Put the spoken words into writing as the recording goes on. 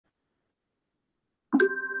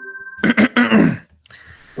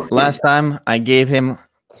Last time I gave him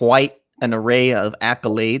quite an array of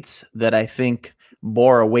accolades that I think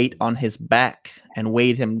bore a weight on his back and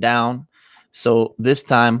weighed him down. So this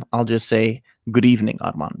time I'll just say good evening,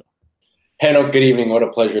 Armando. Henok, good evening. What a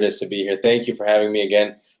pleasure it is to be here. Thank you for having me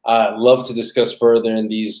again. Love to discuss further in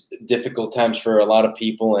these difficult times for a lot of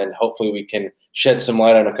people, and hopefully we can shed some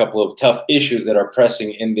light on a couple of tough issues that are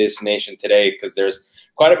pressing in this nation today, because there's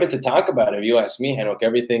quite a bit to talk about. If you ask me, Henok,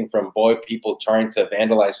 everything from people trying to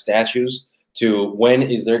vandalize statues to when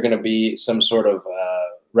is there going to be some sort of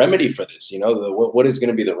remedy for this? You know, what is going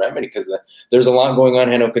to be the remedy? Because there's a lot going on,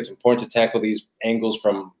 Henok. It's important to tackle these angles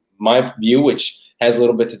from my view, which has a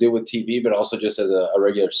little bit to do with TV, but also just as a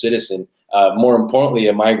regular citizen. More importantly,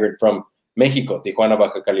 a migrant from Mexico, Tijuana,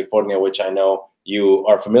 Baja California, which I know you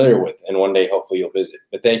are familiar with, and one day hopefully you'll visit.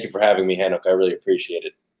 But thank you for having me, Henok. I really appreciate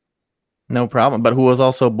it. No problem. But who was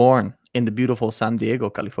also born in the beautiful San Diego,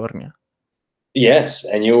 California. Yes,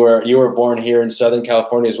 and you were born here in Southern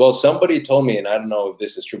California as well. Somebody told me, and I don't know if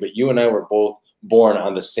this is true, but you and I were both born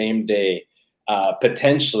on the same day,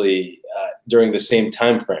 potentially during the same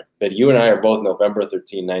time frame. But you and I are both November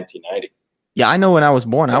 13, 1990. Yeah, I know when I was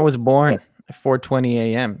born. I was born at 4:20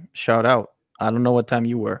 a.m. Shout out. I don't know what time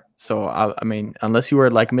you were. So, I mean, unless you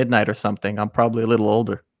were like midnight or something, I'm probably a little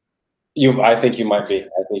older. I think you might be.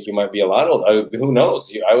 I think you might be a lot older. Who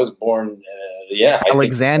knows? I was born.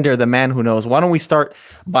 Alexander, the man who knows. Why don't we start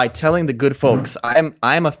by telling the good folks? I'm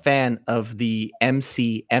a fan of the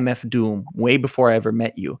MC MF Doom way before I ever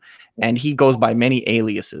met you, and he goes by many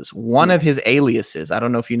aliases. One of his aliases, I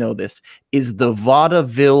don't know if you know this, is the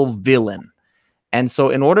vaudeville villain. And so,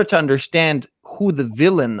 in order to understand who the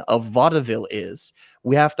villain of vaudeville is,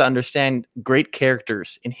 we have to understand great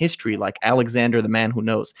characters in history like Alexander, the man who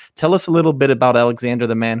knows. Tell us a little bit about Alexander,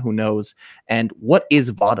 the man who knows, and what is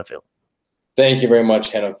vaudeville? Thank you very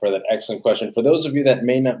much, Henok, for that excellent question. For those of you that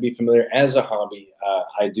may not be familiar, as a hobby,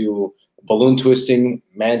 I do balloon twisting,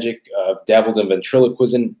 magic, dabbled in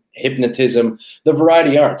ventriloquism, hypnotism, the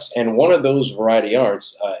variety arts. And one of those variety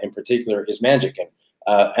arts in particular is magic. And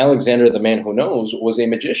Alexander, the man who knows, was a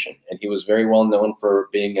magician, and he was very well known for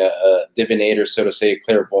being a divinator, so to say,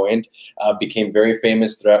 clairvoyant, became very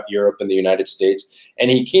famous throughout Europe and the United States. And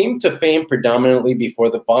he came to fame predominantly before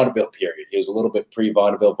the vaudeville period. He was a little bit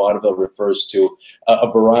pre-vaudeville. Vaudeville refers to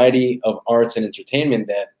a variety of arts and entertainment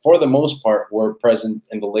that, for the most part, were present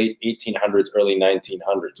in the late 1800s, early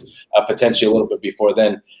 1900s, potentially a little bit before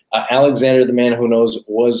then. Alexander, the man who knows,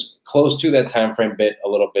 was close to that time frame, a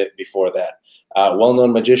little bit before that.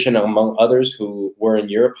 Well-known magician among others who were in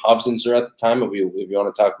Europe, Hobsonser at the time, if you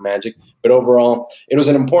want to talk magic. But overall, it was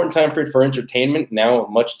an important time period for entertainment, now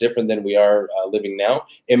much different than we are living now.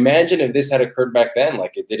 Imagine if this had occurred back then,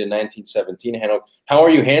 like it did in 1917, Henok. How are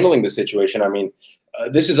you handling the situation? I mean,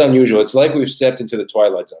 this is unusual. It's like we've stepped into the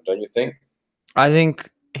twilight zone, don't you think? I think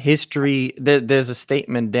history, there's a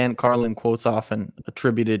statement Dan Carlin quotes often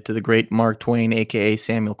attributed to the great Mark Twain, aka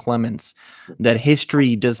Samuel Clemens, that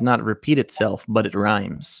history does not repeat itself, but it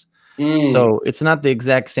rhymes. So it's not the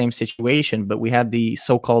exact same situation, but we had the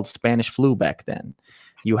so-called Spanish flu back then.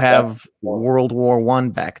 You have World War I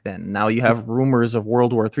back then. Now you have rumors of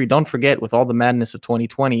World War III. Don't forget, with all the madness of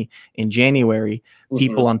 2020, in January,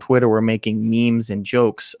 people on Twitter were making memes and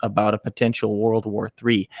jokes about a potential World War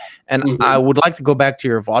III. And I would like to go back to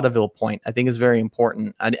your vaudeville point. I think it's very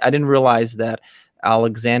important. I didn't realize that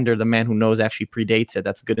Alexander, the man who knows, actually predates it.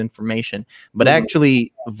 That's good information. But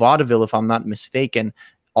actually, vaudeville, if I'm not mistaken,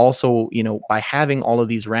 also, you know, by having all of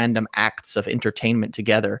these random acts of entertainment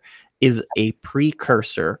together, is a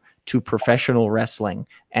precursor to professional wrestling,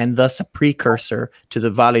 and thus a precursor to the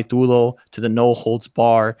Vale Tudo, to the No Holds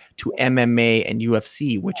Bar, to MMA and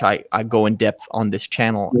UFC, which I go in depth on this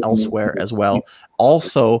channel elsewhere as well.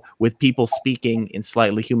 Also, with people speaking in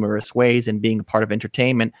slightly humorous ways and being a part of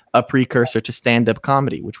entertainment, a precursor to stand-up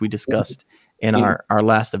comedy, which we discussed in our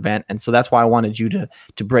last event. And so that's why I wanted you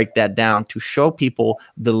to break that down, to show people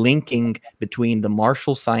the linking between the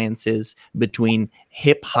martial sciences, between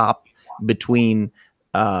hip-hop, between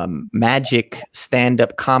magic,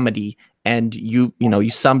 stand-up comedy, and you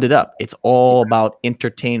summed it up. It's all about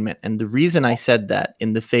entertainment. And the reason I said that,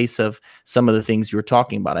 in the face of some of the things you were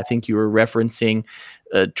talking about, I think you were referencing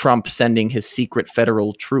Trump sending his secret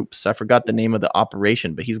federal troops. I forgot the name of the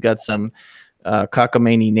operation, but he's got some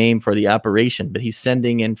cockamamie name for the operation, but he's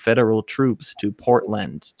sending in federal troops to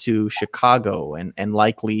Portland, to Chicago, and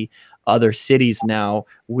likely other cities now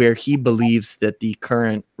where he believes that the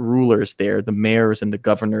current rulers there, the mayors and the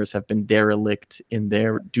governors, have been derelict in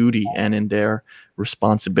their duty and in their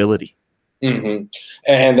responsibility. Hmm.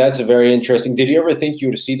 And that's a very interesting. Did you ever think you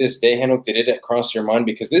would see this day, Henok? Did it cross your mind?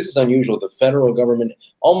 Because this is unusual. The federal government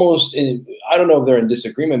almost, I don't know if they're in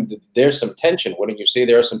disagreement, but there's some tension. Wouldn't you say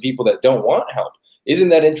there are some people that don't want help? Isn't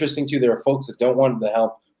that interesting to you? There are folks that don't want the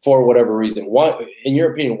help for whatever reason. Why, in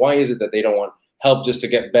your opinion, why is it that they don't want help just to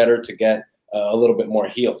get better, to get a little bit more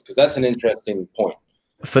healed? Because that's an interesting point.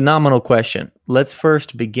 Phenomenal question. Let's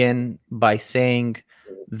first begin by saying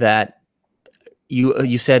that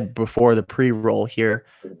you said before the pre-roll here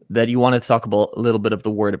that you wanted to talk about a little bit of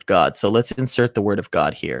the Word of God. So let's insert the Word of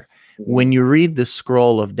God here. When you read the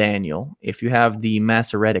scroll of Daniel, if you have the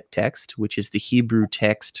Masoretic text, which is the Hebrew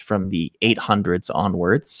text from the 800s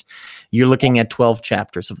onwards, you're looking at 12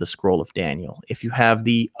 chapters of the scroll of Daniel. If you have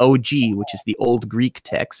the OG, which is the Old Greek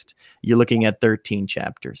text, you're looking at 13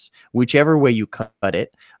 chapters. Whichever way you cut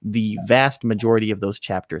it, the vast majority of those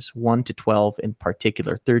chapters, 1 to 12 in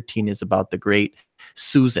particular, 13 is about the great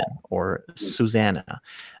Susan or Susanna.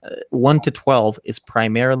 1 to 12 is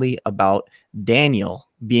primarily about Daniel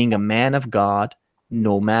being a man of God,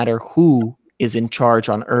 no matter who is in charge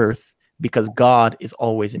on earth, because God is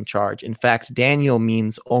always in charge. In fact, Daniel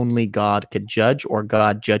means only God could judge, or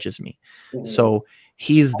God judges me. So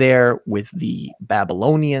he's there with the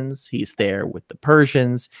Babylonians, he's there with the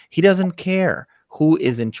Persians. He doesn't care who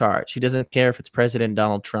is in charge. He doesn't care if it's President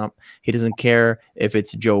Donald Trump. He doesn't care if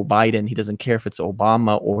it's Joe Biden. He doesn't care if it's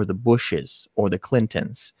Obama or the Bushes or the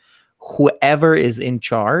Clintons. Whoever is in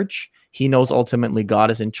charge, he knows ultimately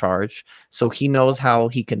God is in charge. So he knows how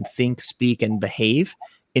he can think, speak, and behave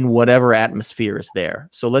in whatever atmosphere is there.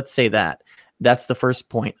 So let's say that. That's the first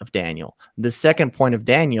point of Daniel. The second point of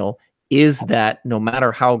Daniel is that no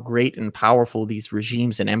matter how great and powerful these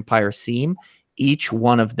regimes and empires seem, each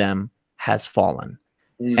one of them has fallen.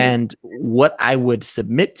 And what I would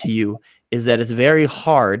submit to you is that it's very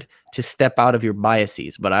hard to step out of your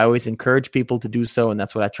biases, but I always encourage people to do so. And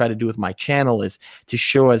that's what I try to do with my channel, is to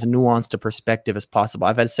show as nuanced a perspective as possible.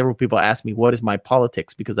 I've had several people ask me, what is my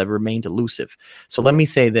politics? Because I've remained elusive. So let me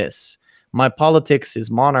say this. My politics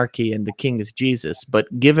is monarchy and the king is Jesus.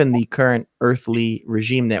 But given the current earthly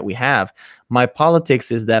regime that we have, my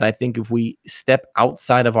politics is that I think if we step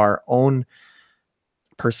outside of our own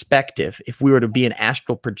perspective, if we were to be an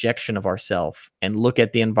astral projection of ourselves and look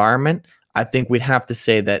at the environment, I think we'd have to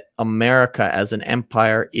say that America as an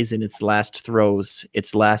empire is in its last throes,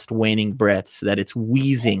 its last waning breaths, that it's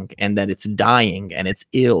wheezing and that it's dying and it's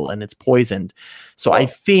ill and it's poisoned. So I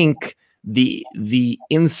think the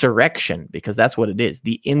insurrection, because that's what it is,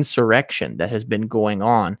 the insurrection that has been going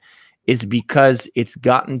on is because it's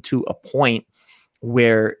gotten to a point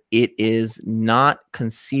where it is not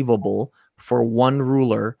conceivable for one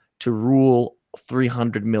ruler to rule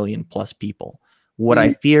 300 million plus people. What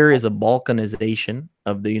I fear is a balkanization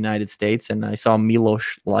of the United States. And I saw Milos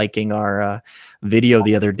liking our video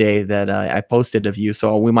the other day that I posted of you.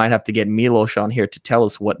 So we might have to get Milos on here to tell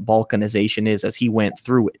us what balkanization is, as he went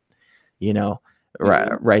through it, you know,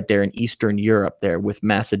 right there in Eastern Europe there with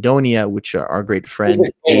Macedonia, which our great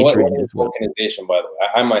friend Adrian is. Well. Balkanization, by the way,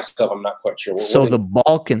 I myself, I'm not quite sure. So the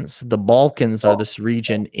Balkans are this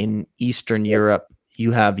region in Eastern Europe.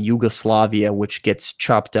 You have Yugoslavia, which gets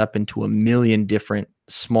chopped up into a million different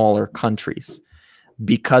smaller countries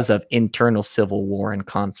because of internal civil war and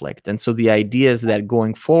conflict. And so the idea is that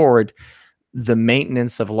going forward, the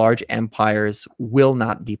maintenance of large empires will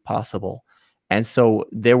not be possible. And so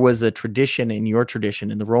there was a tradition in your tradition,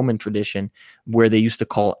 in the Roman tradition, where they used to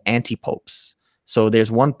call anti-popes. So there's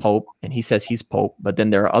one pope and he says he's pope, but then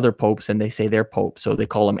there are other popes and they say they're pope. So they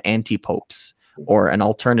call them anti-popes, or an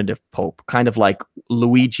alternative pope, kind of like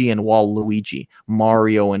Luigi and Waluigi,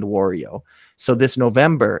 Mario and Wario. So this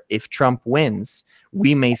November, if Trump wins,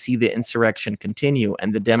 we may see the insurrection continue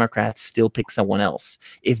and the Democrats still pick someone else.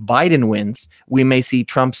 If Biden wins, we may see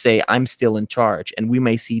Trump say, I'm still in charge, and we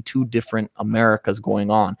may see two different Americas going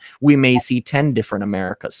on. We may see 10 different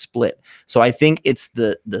Americas split. So I think it's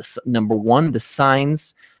the number one, the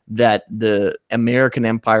signs that the American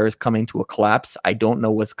empire is coming to a collapse. I don't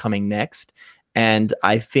know what's coming next. And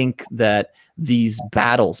I think that these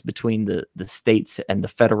battles between the states and the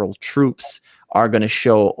federal troops are going to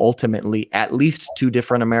show ultimately at least two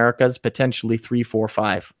different Americas, potentially 3, 4,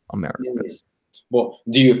 5 Americas. Well,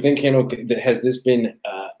 do you think, has this been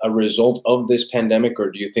a result of this pandemic,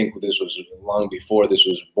 or do you think this was long before, this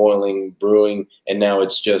was boiling, brewing, and now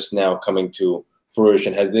it's just now coming to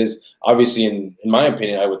fruition? Has this, obviously, in my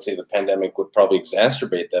opinion, I would say the pandemic would probably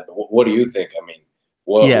exacerbate that, but what do you think? I mean,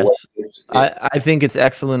 yes, I think it's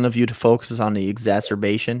excellent of you to focus on the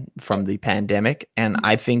exacerbation from the pandemic. And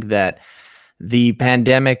I think that the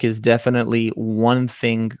pandemic is definitely one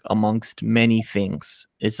thing amongst many things.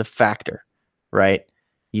 It's a factor. right?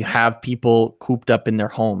 You have people cooped up in their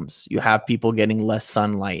homes. You have people getting less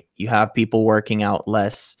sunlight. You have people working out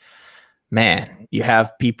less. Man, you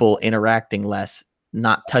have people interacting less,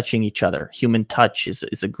 not touching each other. Human touch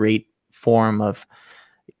is a great form of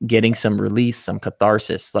getting some release, some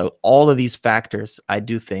catharsis. So all of these factors, I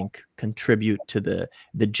do think, contribute to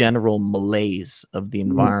the general malaise of the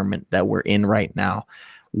environment that we're in right now.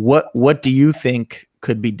 What do you think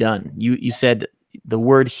could be done? You said the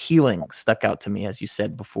word healing stuck out to me, as you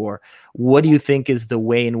said before. What do you think is the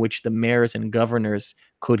way in which the mayors and governors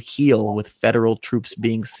could heal with federal troops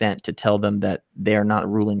being sent to tell them that they're not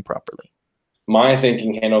ruling properly? My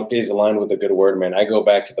thinking, Henok, is aligned with the good word, man. I go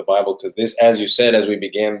back to the Bible because this, as you said, as we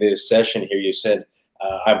began this session here, you said,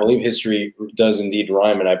 I believe history does indeed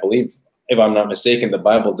rhyme. And I believe, if I'm not mistaken, the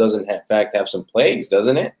Bible does in fact have some plagues,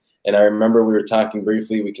 doesn't it? And I remember we were talking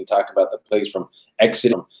briefly, we can talk about the plagues from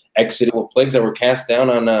Exodus, plagues that were cast down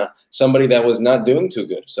on somebody that was not doing too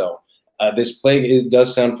good. So this plague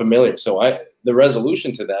does sound familiar. So the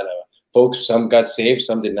resolution to that, folks, some got saved,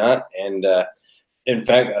 some did not. And in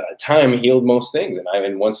fact, time healed most things.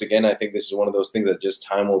 And once again, I think this is one of those things that just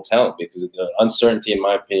time will tell, because the uncertainty, in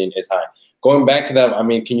my opinion, is high. Going back to that, I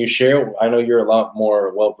mean, can you share, I know you're a lot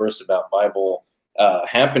more well-versed about Bible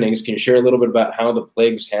happenings. Can you share a little bit about how the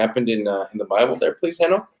plagues happened in the Bible there, please,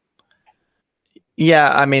 Heno?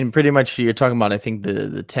 Yeah, I mean, pretty much you're talking about, I think,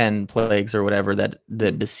 the 10 plagues or whatever that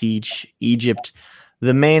besiege Egypt.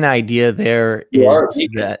 The main idea there You is are a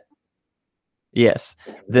deacon. that, yes,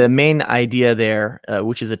 the main idea there,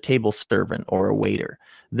 which is a table servant or a waiter,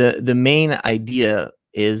 the main idea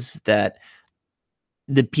is that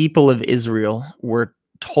the people of Israel were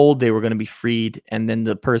told they were going to be freed, and then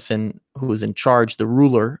the person who was in charge, the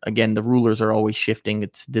ruler, again, the rulers are always shifting.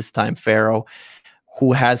 It's this time Pharaoh,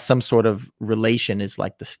 who has some sort of relation, is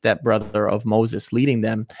like the stepbrother of Moses leading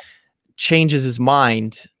them, changes his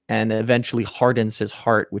mind and eventually hardens his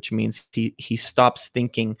heart, which means he stops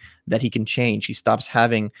thinking that he can change. He stops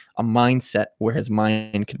having a mindset where his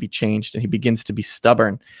mind could be changed, and he begins to be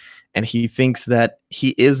stubborn. And he thinks that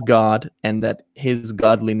he is God and that his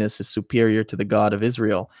godliness is superior to the God of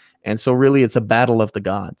Israel. And so really it's a battle of the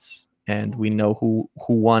gods. And we know who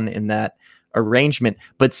won in that arrangement.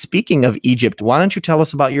 But speaking of Egypt, why don't you tell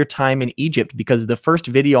us about your time in Egypt? Because the first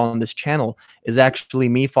video on this channel is actually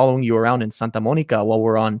me following you around in Santa Monica while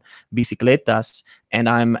we're on bicicletas, and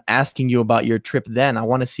I'm asking you about your trip then. I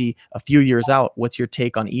want to see a few years out. What's your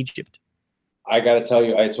take on Egypt? I got to tell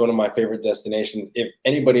you, it's one of my favorite destinations. If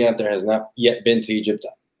anybody out there has not yet been to Egypt,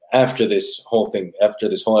 after this whole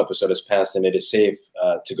episode has passed and it is safe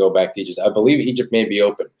to go back to Egypt, I believe Egypt may be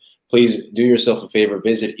open. Please do yourself a favor,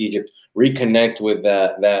 visit Egypt, reconnect with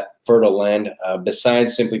that fertile land.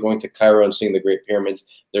 Besides simply going to Cairo and seeing the Great Pyramids,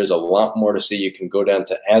 there's a lot more to see. You can go down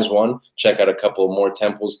to Aswan, check out a couple of more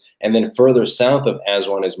temples, and then further south of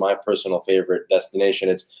Aswan is my personal favorite destination.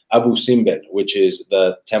 It's Abu Simbel, which is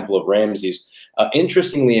the Temple of Ramses.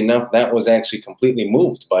 Interestingly enough, that was actually completely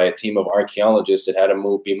moved by a team of archaeologists. It had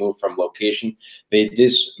to be moved from location. They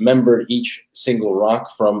dismembered each single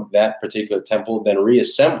rock from that particular temple, then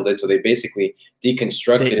reassembled it. So they basically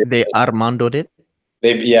deconstructed it. They Armandoed it?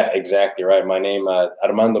 Yeah, exactly right. My name,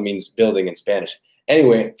 Armando, means building in Spanish.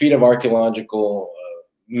 Anyway, feat of archaeological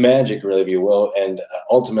magic, really, if you will, and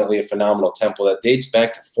ultimately a phenomenal temple that dates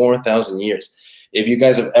back to 4,000 years. If you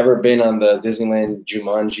guys have ever been on the Disneyland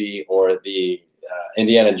Jumanji or the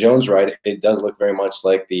Indiana Jones ride, it does look very much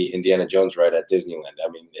like the Indiana Jones ride at Disneyland. I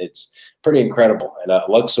mean, it's pretty incredible. And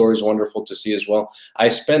Luxor is wonderful to see as well. I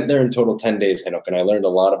spent there in total 10 days, Henok, and I learned a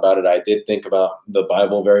lot about it. I did think about the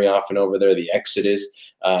Bible very often over there, the Exodus,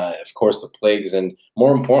 of course, the plagues. And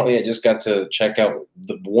more importantly, I just got to check out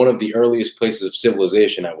one of the earliest places of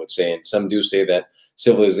civilization, I would say. And some do say that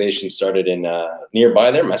civilization started in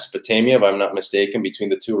nearby there, Mesopotamia, if I'm not mistaken, between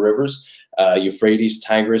the two rivers, Euphrates,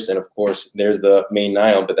 Tigris, and of course, there's the main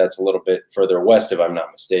Nile, but that's a little bit further west, if I'm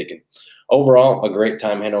not mistaken. Overall, a great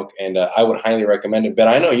time, Henok, and I would highly recommend it. But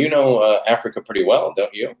I know you know Africa pretty well,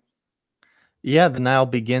 don't you? Yeah, the Nile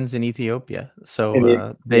begins in Ethiopia. So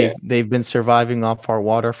Yeah. they've been surviving off our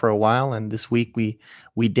water for a while, and this week we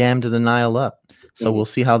dammed the Nile up. So we'll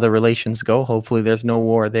see how the relations go. Hopefully there's no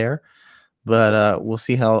war there. But we'll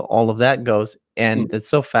see how all of that goes. And it's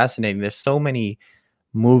so fascinating. There's so many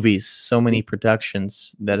movies, so many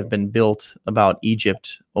productions that have been built about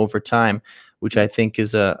Egypt over time, which I think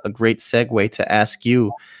is a great segue to ask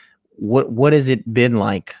you, what has it been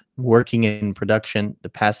like working in production the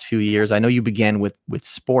past few years? I know you began with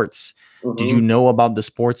sports. Did you know about the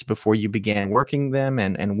sports before you began working them,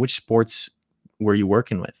 and which sports were you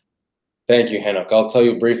working with? Thank you, Henok. I'll tell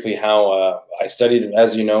you briefly how I studied,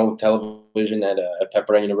 as you know, television television at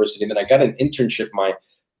Pepperdine University. And then I got an internship my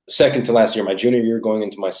second to last year, my junior year going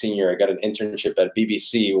into my senior year. I got an internship at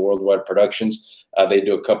BBC Worldwide Productions. They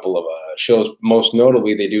do a couple of shows. Most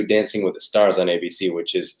notably, they do Dancing with the Stars on ABC,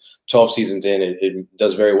 which is 12 seasons in. It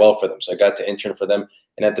does very well for them. So I got to intern for them.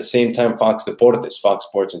 And at the same time, Fox Deportes, Fox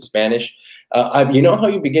Sports in Spanish. You know how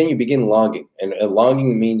you begin? You begin logging. And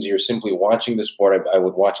logging means you're simply watching the sport. I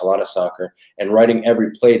would watch a lot of soccer and writing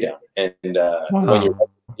every play down. And when you're,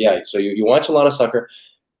 yeah, so you watch a lot of soccer.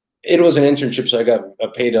 It was an internship, so I got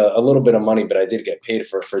paid a little bit of money, but I did get paid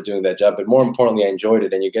for doing that job. But more importantly, I enjoyed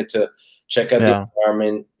it, and you get to check out the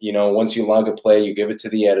environment. You know, once you log a play, you give it to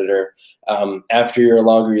the editor. After you're a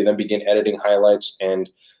logger, you then begin editing highlights. And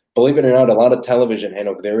believe it or not, a lot of television,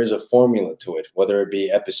 Henok, there is a formula to it. Whether it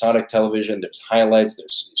be episodic television, there's highlights,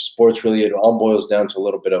 there's sports. Really, it all boils down to a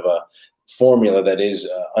little bit of a formula that is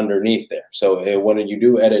underneath there. So when you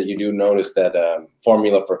do edit, you do notice that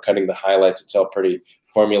formula for cutting the highlights. It's all pretty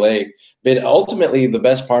formulaic. But ultimately, the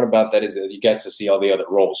best part about that is that you get to see all the other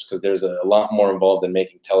roles, because there's a lot more involved in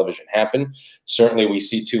making television happen. Certainly, we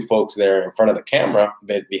see two folks there in front of the camera,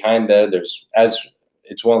 but behind that, there's, as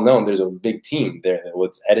it's well known, there's a big team there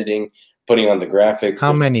that's editing, putting on the graphics.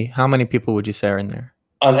 How many people would you say are in there?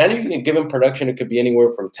 On any given production, it could be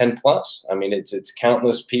anywhere from 10 plus. I mean, it's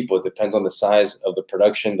countless people. It depends on the size of the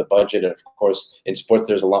production, the budget. And of course, in sports,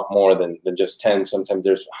 there's a lot more than just 10. Sometimes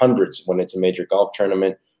there's hundreds when it's a major golf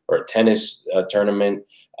tournament or a tennis tournament.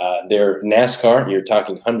 There, NASCAR, you're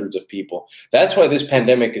talking hundreds of people. That's why this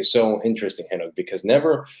pandemic is so interesting, Henok, because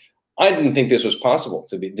I didn't think this was possible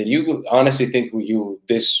to be. Did you honestly think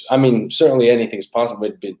this? I mean, certainly anything's possible,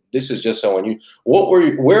 but this is just so unusual.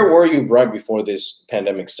 Where were you right before this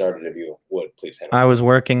pandemic started? If you would please. Henry. I was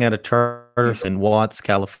working at a charter in Watts,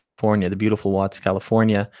 California, the beautiful Watts,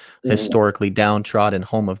 California, historically downtrodden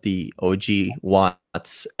home of the OG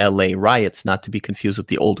Watts LA riots, not to be confused with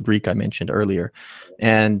the old Greek I mentioned earlier.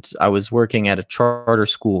 And I was working at a charter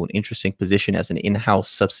school, an interesting position as an in-house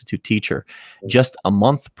substitute teacher. Just a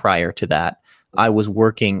month prior to that, I was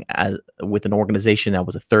working with an organization that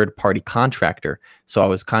was a third-party contractor. So I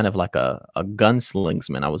was kind of like a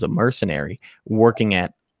gunslingsman. I was a mercenary working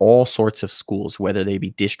at all sorts of schools, whether they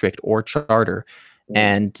be district or charter.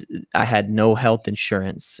 And I had no health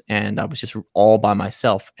insurance, and I was just all by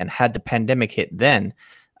myself. And had the pandemic hit then,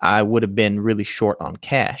 I would have been really short on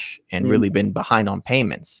cash and really been behind on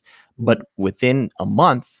payments. But within a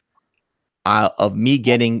month of me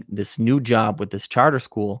getting this new job with this charter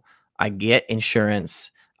school, I get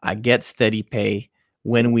insurance, I get steady pay.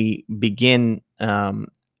 When we begin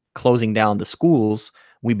closing down the schools,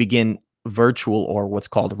 we begin virtual, or what's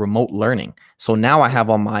called remote learning. So now I have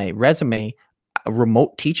on my resume a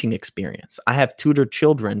remote teaching experience. I have tutored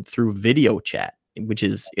children through video chat, which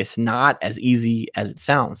it's not as easy as it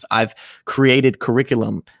sounds. I've created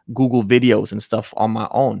curriculum, Google videos and stuff on my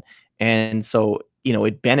own. And so,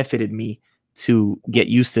 it benefited me to get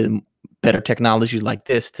used to better technology like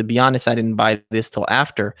this. To be honest, I didn't buy this till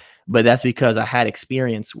after, but that's because I had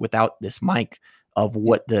experience without this mic of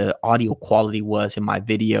what the audio quality was in my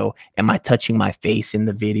video. Am I touching my face in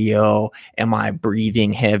the video? Am I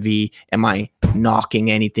breathing heavy? Am I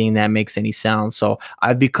knocking anything that makes any sound? So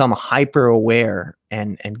I've become hyper aware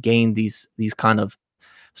and gained these kind of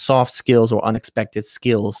soft skills or unexpected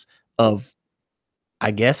skills of,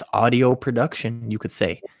 I guess, audio production, you could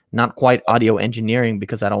say. Not quite audio engineering,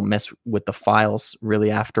 because I don't mess with the files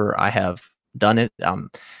really after I have done it.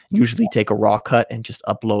 Usually take a raw cut and just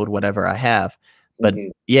upload whatever I have. But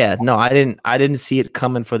yeah, no, I didn't see it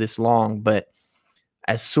coming for this long. But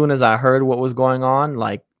as soon as I heard what was going on,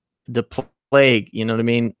 like the plague, you know what I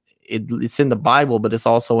mean? It's in the Bible, but it's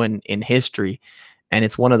also in history. And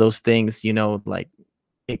it's one of those things, like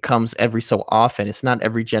it comes every so often. It's not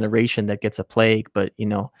every generation that gets a plague, but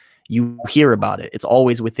you hear about it. It's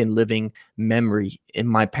always within living memory. In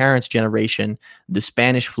my parents' generation, the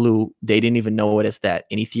Spanish flu, they didn't even know it as that.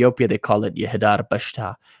 In Ethiopia, they call it Yehedar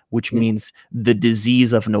Bashta, which means the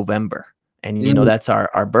disease of November. And, that's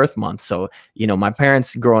our birth month. So, my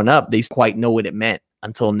parents growing up, they quite know what it meant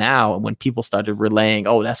until now. And when people started relaying,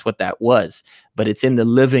 oh, that's what that was. But it's in the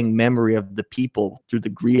living memory of the people through the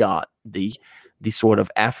griot, the sort of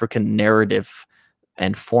African narrative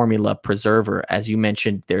and formula preserver. As you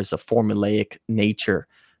mentioned, there's a formulaic nature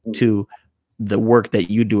to the work that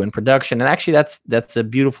you do in production. And actually, that's a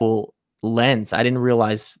beautiful lens. I didn't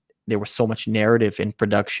realize there was so much narrative in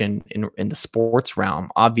production in the sports realm.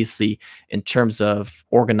 Obviously, in terms of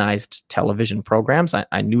organized television programs,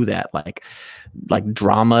 I knew that, like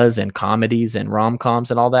dramas and comedies and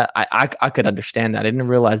rom-coms and all that. I could understand that. I didn't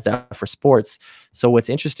realize that for sports. So what's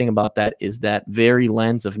interesting about that is that very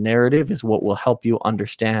lens of narrative is what will help you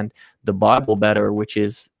understand the Bible better, which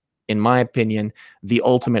is, in my opinion, the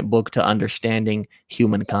ultimate book to understanding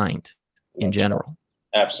humankind in general.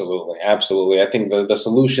 Absolutely, absolutely. I think the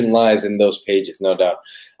solution lies in those pages, no doubt.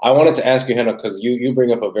 I wanted to ask you, Hannah, because you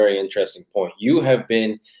bring up a very interesting point. You have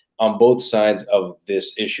been on both sides of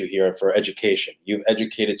this issue here for education. You've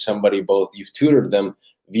educated somebody both, you've tutored them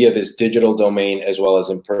via this digital domain as well as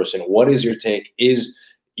in person. What is your take?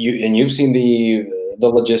 You've seen the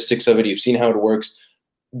logistics of it, you've seen how it works.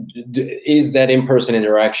 Is that in-person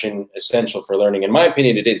interaction essential for learning? In my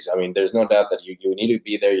opinion, it is. I mean, there's no doubt that you need to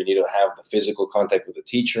be there. You need to have the physical contact with the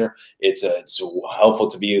teacher. It's helpful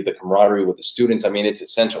to be the camaraderie with the students. I mean, it's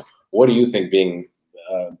essential. What do you think, being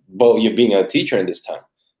you being a teacher in this time?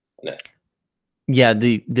 Yeah,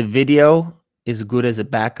 the video is good as a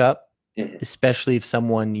backup, especially if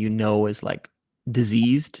someone you know is like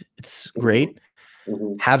diseased. It's great.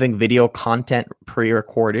 Having video content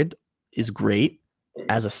pre-recorded is great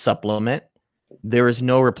as a supplement. There is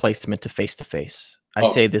no replacement to face-to-face. I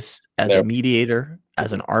say this as a mediator,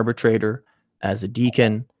 as an arbitrator, as a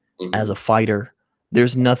deacon, as a fighter.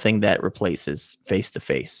 There's nothing that replaces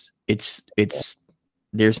face-to-face.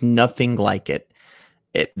 There's nothing like it.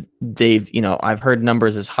 I've heard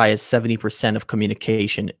numbers as high as 70% of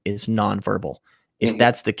communication is nonverbal. If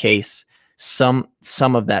that's the case, some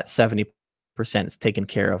of that 70% is taken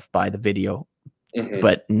care of by the video,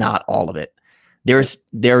 but not all of it. There's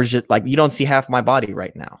just, like, you don't see half my body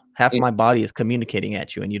right now. Half my body is communicating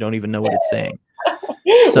at you and you don't even know what it's saying.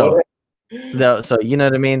 So you know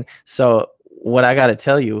what I mean? So what I got to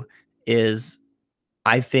tell you is,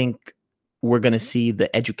 I think we're going to see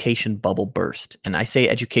the education bubble burst. And I say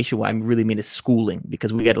education, what I really mean is schooling,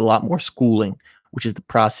 because we get a lot more schooling, which is the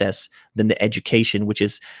process, than the education, which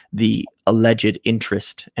is the alleged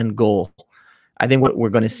interest and goal. I think what we're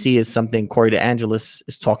going to see is something Corey DeAngelis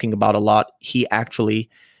is talking about a lot. He actually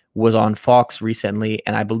was on Fox recently,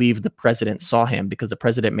 and I believe the president saw him, because the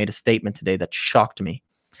president made a statement today that shocked me.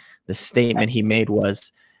 The statement he made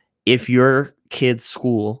was, if your kid's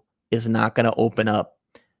school is not going to open up,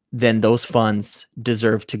 then those funds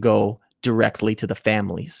deserve to go directly to the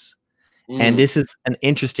families. And this is an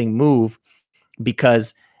interesting move,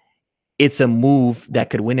 because it's a move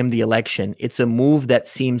that could win him the election. It's a move that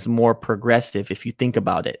seems more progressive if you think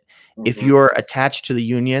about it. If you're attached to the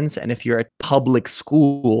unions, and if you're at public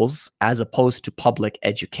schools as opposed to public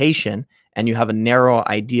education, and you have a narrow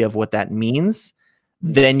idea of what that means,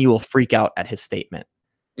 then you will freak out at his statement.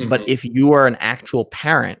 But if you are an actual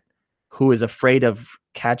parent who is afraid of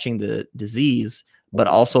catching the disease, but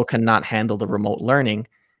also cannot handle the remote learning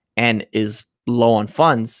and is low on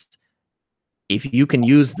funds, if you can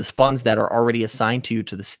use the funds that are already assigned to you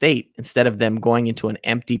to the state, instead of them going into an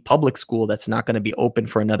empty public school that's not going to be open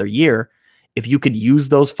for another year, if you could use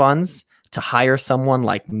those funds to hire someone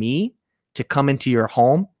like me to come into your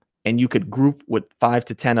home, and you could group with 5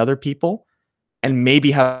 to 10 other people and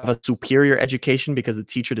maybe have a superior education because the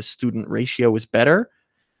teacher to student ratio is better,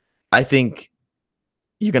 I think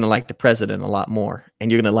you're going to like the president a lot more, and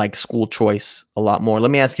you're going to like school choice a lot more.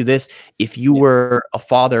 Let me ask you this. If you were a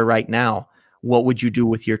father right now, what would you do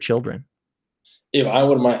with your children? If I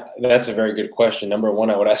would, that's a very good question. Number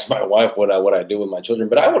one, I would ask my wife what I do with my children.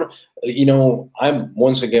 But I would, I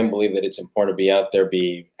once again believe that it's important to be out there,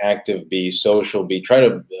 be active, be social, try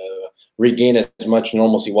to regain as much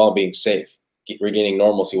normalcy while being safe. Regaining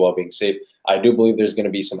normalcy while being safe. I do believe there's going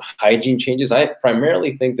to be some hygiene changes. I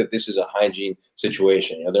primarily think that this is a hygiene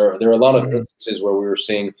situation. There are a lot of instances where we were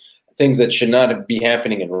seeing things that should not be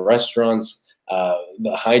happening in restaurants.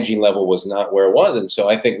 The hygiene level was not where it was, and so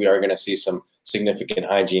I think we are going to see some significant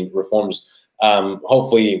hygiene reforms.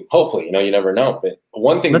 Hopefully, you never know. But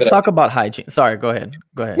one thing. Let's talk about hygiene. Sorry, go ahead.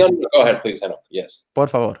 No, go ahead, please, Heno. Yes. Por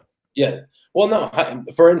favor. Yeah. Well, no,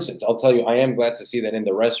 for instance, I'll tell you, I am glad to see that in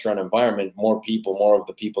the restaurant environment, more of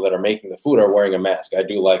the people that are making the food are wearing a mask. I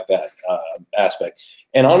do like that aspect.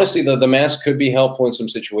 And honestly, the mask could be helpful in some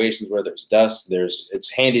situations where there's dust. It's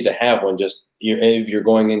handy to have one if you're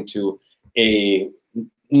going into a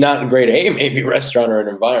not grade A, maybe restaurant or an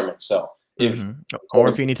environment. So or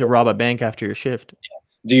if you need to rob a bank after your shift.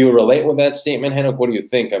 Do you relate with that statement, Henok? What do you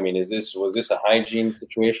think? I mean, was this a hygiene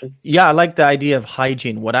situation? Yeah, I like the idea of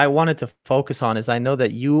hygiene. What I wanted to focus on is I know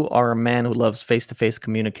that you are a man who loves face-to-face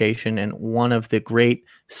communication, and one of the great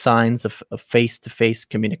signs of face-to-face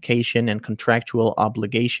communication and contractual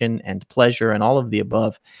obligation and pleasure and all of the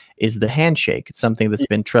above is the handshake. It's something that's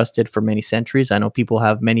been trusted for many centuries. I know people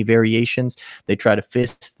have many variations. They try to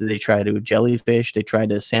fist, they try to jellyfish, they try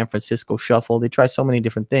to San Francisco shuffle, they try so many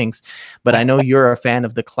different things. But I know you're a fan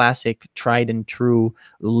of the classic, tried and true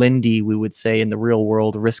Lindy, we would say in the real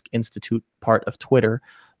world, Risk Institute part of Twitter,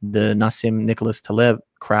 the Nassim Nicholas Taleb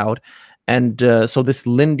crowd. And so this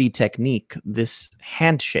Lindy technique, this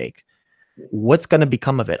handshake, what's going to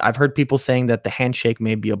become of it? I've heard people saying that the handshake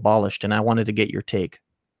may be abolished, and I wanted to get your take.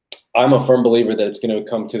 I'm a firm believer that it's going to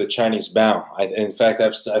come to the Chinese bow. In fact,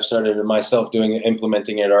 I've started myself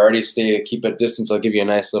implementing it already. Keep a distance. I'll give you a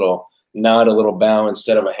nice little nod, a little bow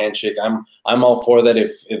instead of a handshake. I'm all for that.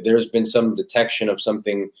 If there's been some detection of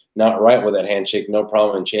something not right with that handshake, no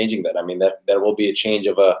problem in changing that. I mean, that will be a change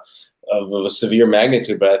of a severe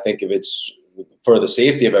magnitude. But I think if it's for the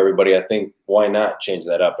safety of everybody, I think why not change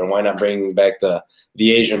that up, and why not bring back the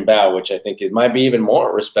Asian bow, which I think might be even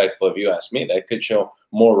more respectful, if you ask me. That could show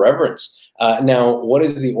more reverence. Now, what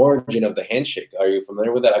is the origin of the handshake? Are you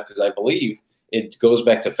familiar with that? Because I believe it goes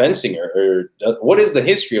back to fencing, or what is the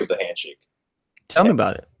history of the handshake? Tell me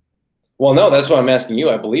about it. Well, no, that's why I'm asking you.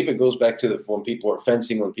 I believe it goes back to when people were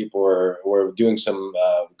fencing, when people were doing some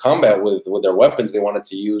combat with their weapons. They wanted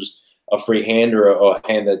to use a free hand, or a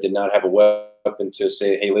hand that did not have a weapon, to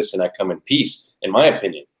say, hey, listen, I come in peace, in my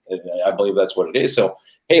opinion. I believe that's what it is. So,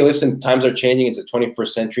 hey, listen, times are changing. It's the 21st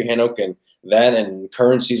century, Henok, and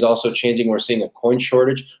currency is also changing. We're seeing a coin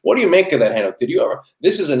shortage. What do you make of that, Henok? Did you ever?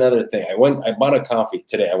 This is another thing. I bought a coffee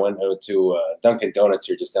today. I went to Dunkin' Donuts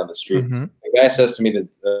here just down the street. Mm-hmm. The guy says to me,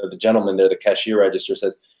 the gentleman there, the cashier register,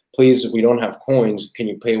 says, please, we don't have coins. Can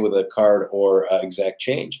you pay with a card or exact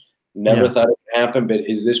change? Never thought it would happen, but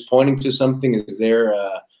is this pointing to something? Is there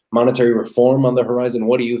monetary reform on the horizon?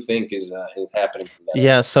 What do you think is happening?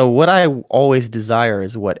 Yeah, so what I always desire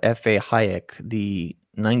is what F.A. Hayek, the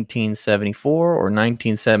 1974 or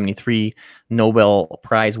 1973 Nobel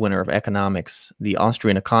Prize winner of economics, the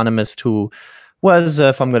Austrian economist who was,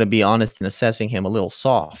 if I'm going to be honest in assessing him, a little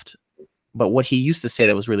soft. But what he used to say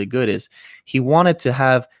that was really good is he wanted to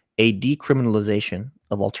have a decriminalization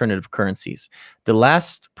of alternative currencies. The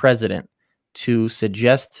last president to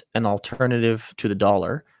suggest an alternative to the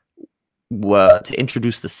dollar, to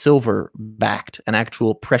introduce the silver-backed, an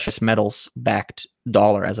actual precious metals-backed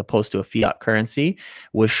dollar as opposed to a fiat currency,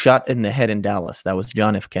 was shot in the head in Dallas. That was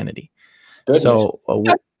John F. Kennedy. Good, so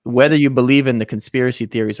whether you believe in the conspiracy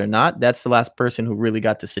theories or not, that's the last person who really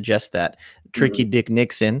got to suggest that. Tricky Dick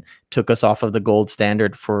Nixon took us off of the gold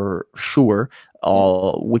standard for sure,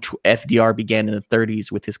 which FDR began in the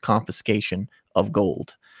 30s with his confiscation of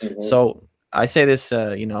gold. So I say this,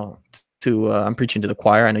 I'm preaching to the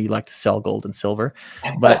choir. I know you like to sell gold and silver,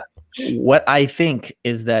 but what I think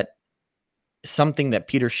is that something that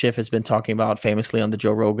Peter Schiff has been talking about famously on the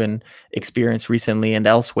Joe Rogan Experience recently and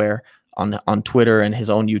elsewhere on Twitter and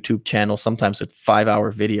his own YouTube channel, sometimes with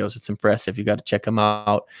 5-hour videos. It's impressive. You got to check him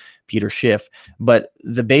out, Peter Schiff. But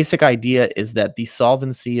the basic idea is that the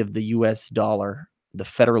solvency of the US dollar, the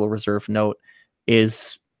Federal Reserve note,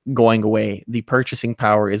 is going away. The purchasing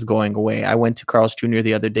power is going away. I went to Carl's Jr.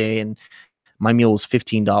 the other day, and my meal was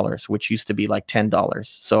 $15, which used to be like $10.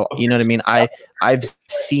 So you know what I mean? I've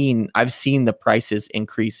seen the prices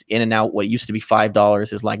increase in and out. What used to be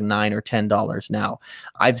 $5 is like $9 or $10 now.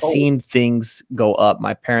 I've seen things go up.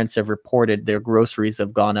 My parents have reported their groceries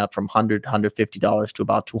have gone up from $150 to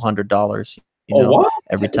about $200.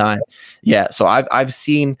 Every time. Yeah. So I've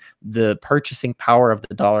seen the purchasing power of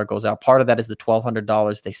the dollar goes out. Part of that is the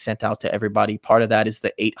 $1,200 they sent out to everybody. Part of that is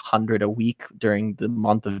the $800 a week during the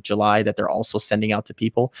month of July that they're also sending out to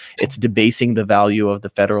people. It's debasing the value of the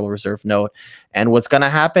Federal Reserve note. And what's going to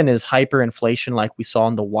happen is hyperinflation, like we saw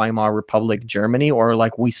in the Weimar Republic, Germany, or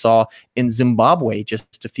like we saw in Zimbabwe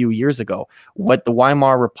just a few years ago. What the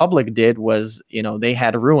Weimar Republic did was, they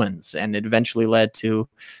had ruins, and it eventually led to,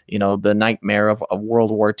 the nightmare of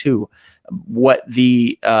World War II. Where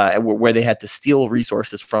they had to steal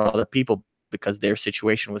resources from other people because their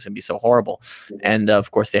situation was going to be so horrible. And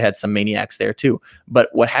of course, they had some maniacs there too. But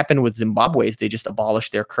what happened with Zimbabwe is they just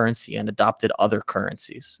abolished their currency and adopted other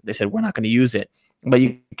currencies. They said, we're not going to use it. But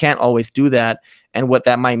you can't always do that. And what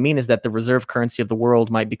that might mean is that the reserve currency of the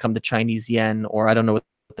world might become the Chinese yen, or I don't know what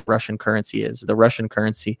the Russian currency is, the Russian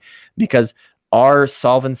currency, because our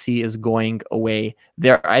solvency is going away.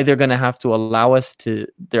 They're either going to have to allow us to,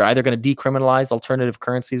 they're either going to decriminalize alternative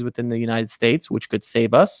currencies within the United States, which could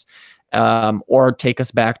save us, or take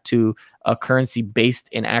us back to a currency based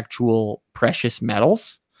in actual precious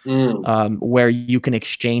metals, where you can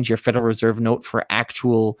exchange your Federal Reserve note for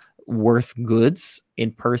actual worth goods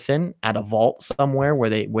in person at a vault somewhere where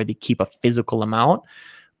they keep a physical amount.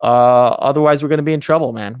 Otherwise, we're going to be in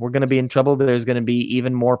trouble, man. We're going to be in trouble. There's going to be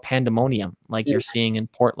even more pandemonium like you're seeing in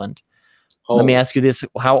Portland. Let me ask you this.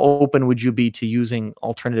 How open would you be to using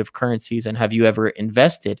alternative currencies, and have you ever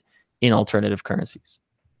invested in alternative currencies?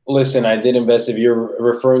 Listen, I did invest. If you're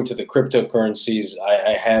referring to the cryptocurrencies,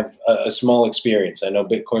 I have a small experience. I know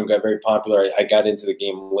Bitcoin got very popular. I got into the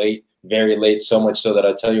game late, very late, so much so that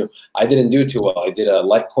I tell you, I didn't do too well. I did a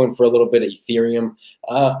Litecoin for a little bit, Ethereum.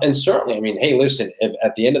 And certainly, I mean, hey, listen, if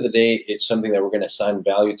at the end of the day, it's something that we're going to assign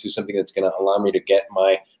value to, something that's going to allow me to get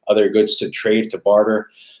my other goods to trade, to barter,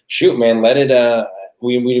 shoot, man, let it,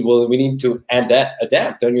 we need to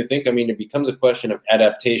adapt, don't you think? I mean, it becomes a question of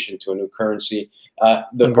adaptation to a new currency.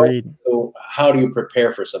 Agreed. So how do you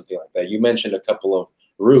prepare for something like that? You mentioned a couple of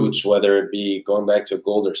routes, whether it be going back to a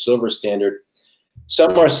gold or silver standard.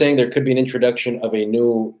 Some are saying there could be an introduction of a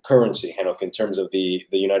new currency, Henok, in terms of the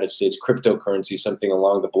United States cryptocurrency, something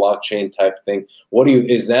along the blockchain type thing.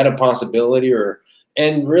 Is that a possibility?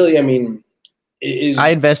 And really, I mean, I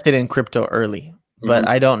invested in crypto early, but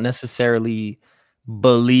I don't necessarily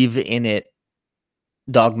believe in it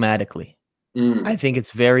dogmatically. I think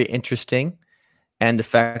it's very interesting, and the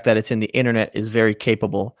fact that it's in the internet is very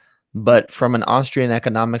capable. But from an Austrian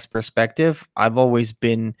economics perspective, I've always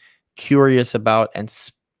been curious about and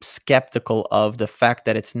skeptical of the fact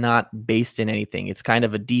that it's not based in anything. It's kind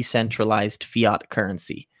of a decentralized fiat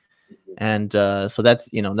currency. And so that's,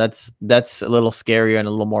 that's a little scarier and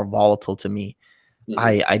a little more volatile to me.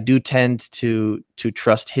 I do tend to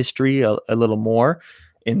trust history a little more.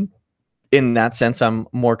 In that sense, I'm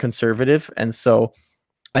more conservative. And so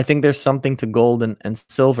I think there's something to gold and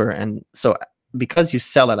silver. And so because you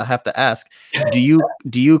sell it, I have to ask, do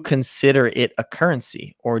you consider it a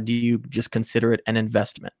currency, or do you just consider it an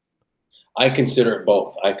investment? I consider it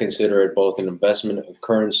both. I consider it both an investment, a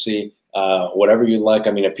currency, whatever you like.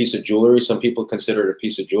 I mean, a piece of jewelry, some people consider it a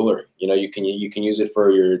piece of jewelry. You can use it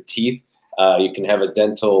for your teeth. You can have a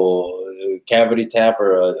dental cavity tap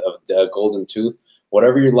or a golden tooth,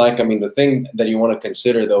 whatever you like. I mean, the thing that you want to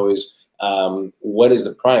consider, though, is what is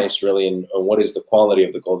the price really, and what is the quality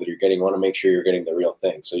of the gold that you're getting. You want to make sure you're getting the real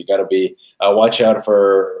thing. So you got to be watch out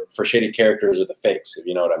for shady characters or the fakes, if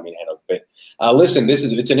you know what I mean, Henok. But listen,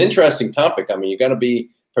 it's an interesting topic. I mean, you got to be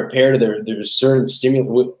prepared. There's certain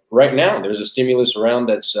stimulus right now. There's a stimulus round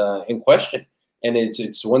that's in question. And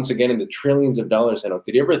it's once again in the trillions of dollars, Henok.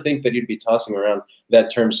 Did you ever think that you'd be tossing around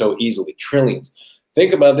that term so easily? Trillions.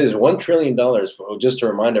 Think about this: $1 trillion, just to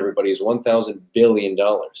remind everybody, is $1,000 billion.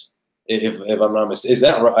 If I'm not mistaken, is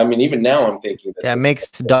that right? I mean, even now I'm thinking that. Yeah, it makes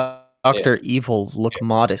Dr. Evil look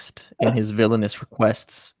modest in his villainous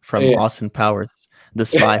requests from Austin Powers, the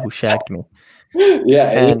spy who shagged me. Yeah,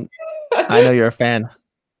 and I know you're a fan.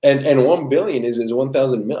 And 1 billion is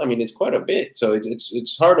 1,000 million. I mean, it's quite a bit. So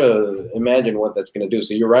it's hard to imagine what that's going to do.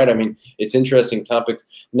 So you're right. I mean, it's interesting topic.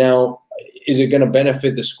 Now, is it going to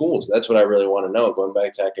benefit the schools? That's what I really want to know. Going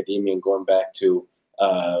back to academia and going back to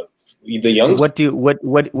the young. What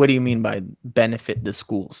do you mean by benefit the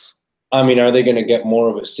schools? I mean, are they going to get more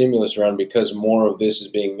of a stimulus round because more of this is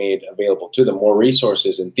being made available to them? More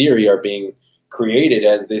resources, in theory, are being created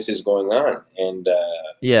as this is going on. And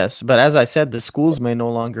yes, but as I said, the schools may no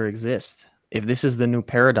longer exist. If this is the new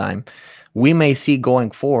paradigm, we may see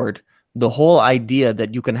going forward the whole idea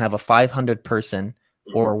that you can have a 500 person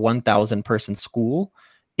or 1,000 person school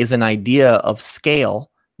is an idea of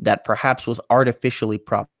scale that perhaps was artificially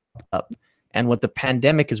propped up. And what the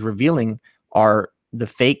pandemic is revealing are the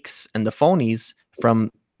fakes and the phonies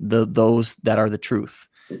from those that are the truth.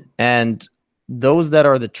 And those that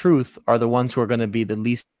are the truth are the ones who are going to be the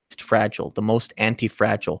least fragile, the most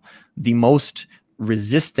anti-fragile, the most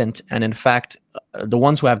resistant, and in fact, the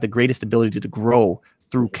ones who have the greatest ability to grow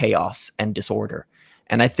through chaos and disorder.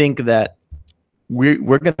 And I think that we're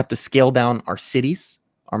going to have to scale down our cities,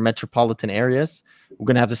 our metropolitan areas. We're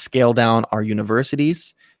going to have to scale down our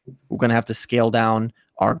universities. We're going to have to scale down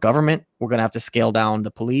our government. We're going to have to scale down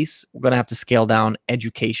the police. We're going to have to scale down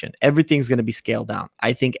education. Everything's going to be scaled down.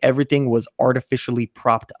 I think everything was artificially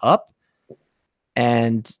propped up,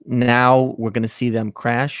 and now we're going to see them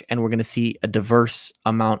crash, and we're going to see a diverse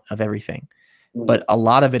amount of everything. But a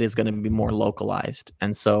lot of it is going to be more localized.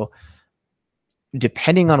 And so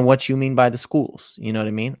depending on what you mean by the schools, you know what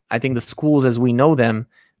I mean? I think the schools as we know them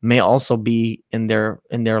may also be in their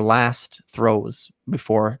last throes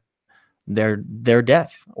before their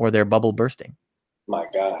death or their bubble bursting. My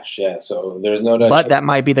gosh, yeah. So there's no doubt. But that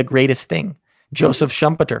might be the greatest thing. Joseph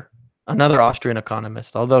Schumpeter, another Austrian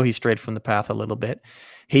economist, although he strayed from the path a little bit,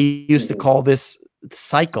 he used to call this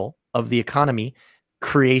cycle of the economy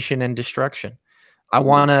creation and destruction. I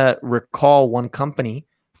want to recall one company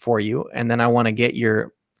for you, and then I want to get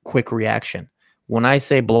your quick reaction. When I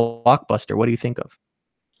say Blockbuster, what do you think of?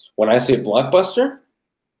 When I say Blockbuster?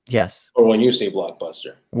 Yes. Or when you say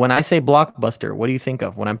Blockbuster? When I say Blockbuster, what do you think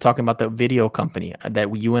of when I'm talking about the video company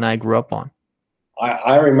that you and I grew up on?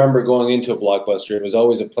 I remember going into a Blockbuster. It was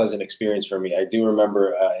always a pleasant experience for me. I do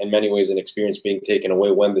remember, in many ways, an experience being taken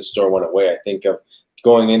away when the store went away. I think of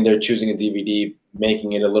going in there, choosing a DVD,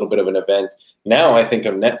 making it a little bit of an event. Now I think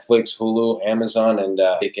of Netflix, Hulu, Amazon, and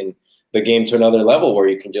taking the game to another level where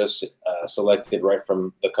you can just select it right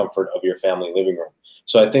from the comfort of your family living room.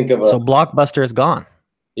 So I think of so Blockbuster is gone.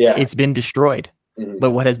 Yeah, it's been destroyed.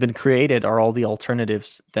 But what has been created are all the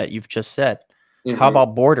alternatives that you've just said. How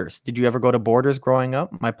about Borders? Did you ever go to Borders growing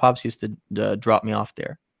up? My pops used to drop me off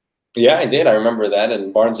there. Yeah, I did. I remember that.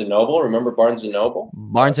 And Barnes and Noble. Remember Barnes and Noble?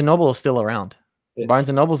 Barnes and Noble is still around. Barnes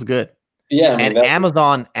and Noble's good. Yeah, I mean,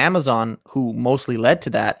 and Amazon, who mostly led to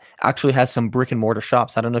that, actually has some brick and mortar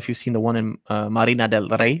shops. I don't know if you've seen the one in Marina del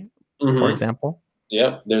Rey, for example.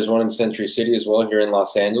 Yep, there's one in Century City as well here in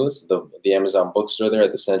Los Angeles. The Amazon bookstore there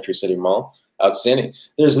at the Century City Mall. Outstanding.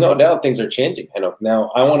 There's no doubt things are changing, Henok.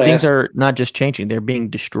 Now, I want to Things are not just changing; they're being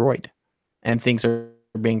destroyed, and things are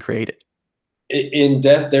being created. In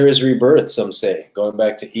death, there is rebirth. Some say, going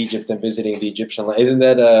back to Egypt and visiting the Egyptian land. Isn't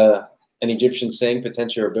that an Egyptian saying,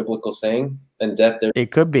 potentially, or a biblical saying? In death, there.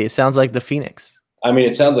 It could be. It sounds like the Phoenix. I mean,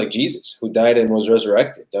 it sounds like Jesus, who died and was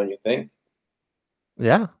resurrected. Don't you think?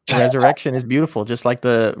 Yeah, resurrection is beautiful, just like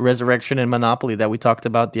the resurrection in Monopoly that we talked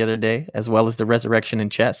about the other day, as well as the resurrection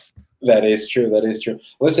in chess. That is true. That is true.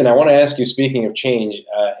 Listen, I want to ask you, speaking of change,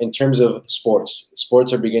 in terms of sports,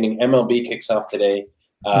 sports are beginning. MLB kicks off today.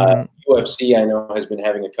 UFC, I know, has been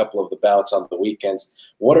having a couple of the bouts on the weekends.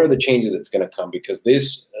 What are the changes that's going to come? Because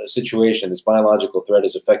this situation, this biological threat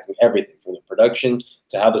is affecting everything from the production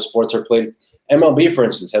to how the sports are played. MLB, for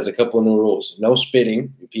instance, has a couple of new rules. No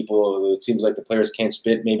spitting. People, it seems like the players can't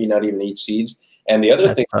spit, maybe not even eat seeds. And the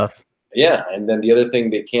other thing, yeah, and then the other thing,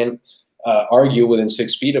 they can't argue within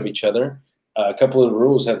 6 feet of each other. A couple of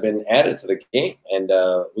rules have been added to the game, and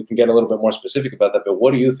we can get a little bit more specific about that. But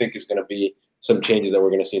what do you think is going to be some changes that we're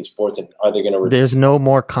going to see in sports, and are they going to? There's no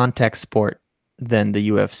more contact sport than the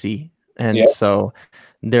UFC, and so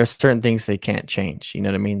there's certain things they can't change. You know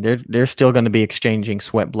what I mean? They're still going to be exchanging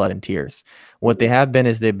sweat, blood, and tears. What they have been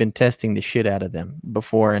is they've been testing the shit out of them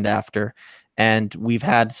before and after, and we've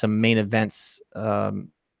had some main events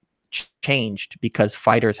changed because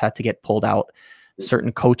fighters had to get pulled out.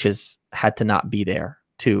 Certain coaches had to not be there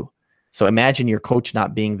too. So imagine your coach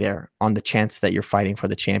not being there on the chance that you're fighting for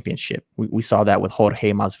the championship. We saw that with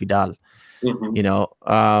Jorge Masvidal. You know,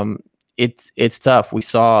 it's tough. We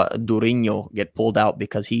saw Durinho get pulled out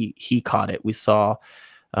because he caught it. We saw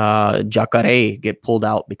Jacare get pulled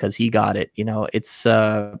out because he got it. You know, it's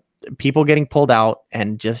people getting pulled out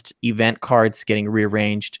and just event cards getting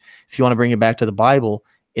rearranged. If you want to bring it back to the Bible,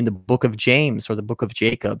 in the book of James or the book of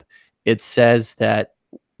Jacob, it says that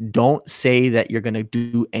don't say that you're going to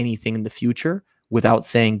do anything in the future without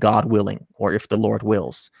saying God willing or if the Lord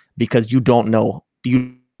wills, because you don't know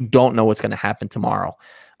what's going to happen tomorrow.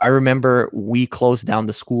 I remember we closed down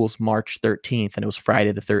the schools March 13th, and it was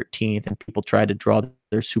Friday the 13th, and people tried to draw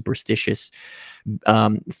their superstitious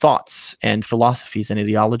thoughts and philosophies and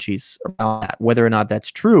ideologies around that. Whether or not that's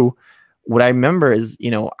true, what I remember is, you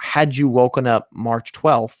know, had you woken up March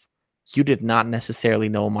 12th, you did not necessarily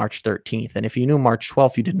know March 13th. And if you knew March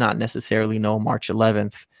 12th, you did not necessarily know March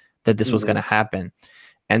 11th that this was going to happen.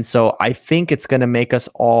 And so I think it's going to make us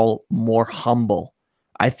all more humble.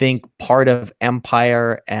 I think part of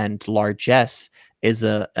empire and largesse is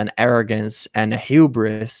an arrogance and a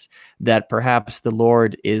hubris that perhaps the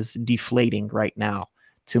Lord is deflating right now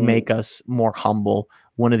to make us more humble.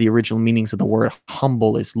 One of the original meanings of the word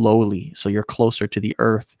humble is lowly. So you're closer to the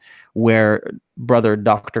earth, where brother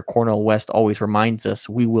Dr. Cornel West always reminds us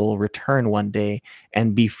we will return one day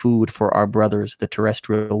and be food for our brothers, the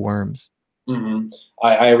terrestrial worms.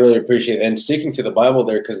 I really appreciate it. And sticking to the Bible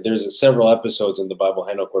there, because there's several episodes in the Bible,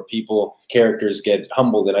 Henok, where characters get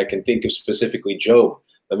humbled. And I can think of specifically Job,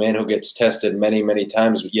 the man who gets tested many, many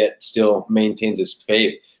times, but yet still maintains his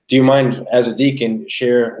faith. Do you mind, as a deacon,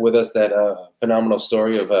 share with us that phenomenal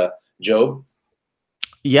story of Job?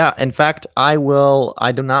 Yeah, in fact, I will.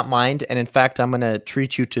 I do not mind, and in fact, I'm gonna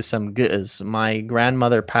treat you to some goods. My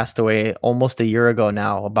grandmother passed away almost a year ago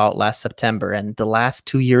now, about last September, and the last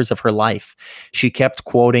 2 years of her life, she kept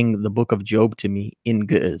quoting the book of Job to me in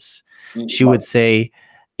goods. She My, would say,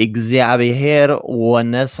 "እግዚአብሔር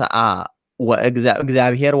ወነስአ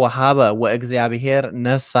እግዚአብሔር ወሀበ ወእግዚአብሔር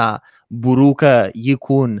ነሳ ቡሩከ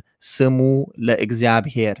ይኩን ስሙ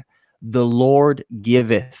ለእግዚአብሔር." The Lord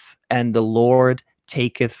giveth, and the Lord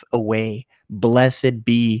taketh away. Blessed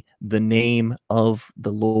be the name of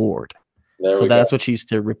the Lord. there So we go. that's what she used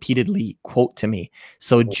to repeatedly quote to me.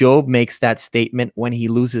 So Job makes that statement when he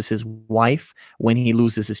loses his wife, when he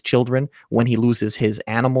loses his children, when he loses his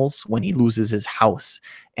animals, when he loses his house.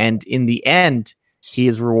 And in the end, he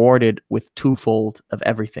is rewarded with twofold of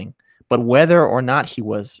everything. But whether or not he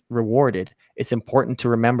was rewarded, it's important to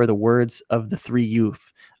remember the words of the three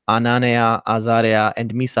youth, Ananiah, Azariah,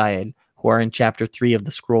 and Misael, who are in chapter 3 of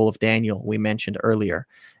the scroll of Daniel we mentioned earlier.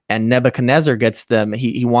 And Nebuchadnezzar gets them,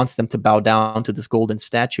 he wants them to bow down to this golden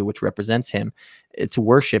statue, which represents him, to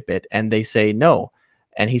worship it. And they say no.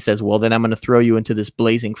 And he says, well, then I'm going to throw you into this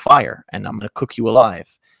blazing fire and I'm going to cook you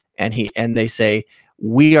alive. And they say,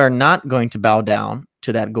 we are not going to bow down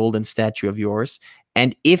to that golden statue of yours.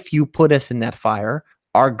 And if you put us in that fire,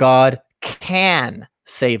 our God can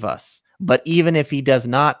save us. But even if he does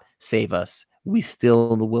not save us, we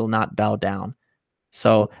still will not bow down.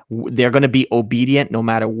 So they're going to be obedient no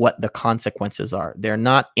matter what the consequences are. They're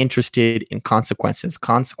not interested in consequences.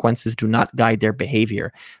 Consequences do not guide their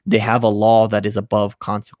behavior. They have a law that is above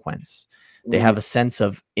consequence. They have a sense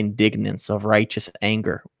of indignance, of righteous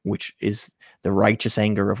anger, which is the righteous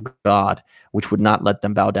anger of God, which would not let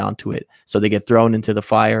them bow down to it. So they get thrown into the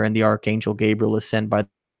fire, and the archangel Gabriel is sent by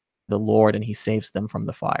the Lord, and he saves them from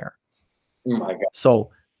the fire. Oh my God.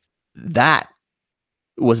 So that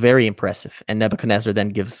was very impressive. And Nebuchadnezzar then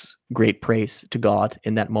gives great praise to God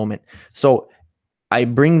in that moment. So I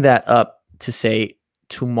bring that up to say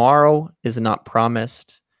tomorrow is not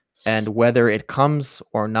promised. And whether it comes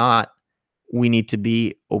or not, we need to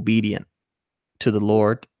be obedient to the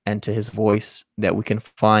Lord and to his voice that we can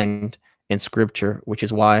find in scripture, which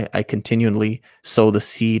is why I continually sow the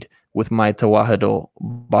seed with my Tawahado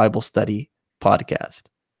Bible study podcast.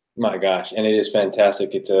 My gosh, and it is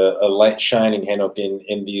fantastic. It's a light shining Henok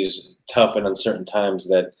in these tough and uncertain times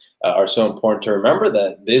that are so important to remember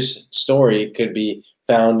that this story could be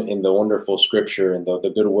found in the wonderful scripture and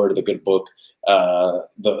the good word, the good book.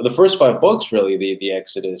 The first five books, really, the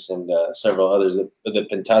Exodus and several others, the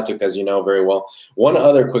Pentateuch, as you know very well. One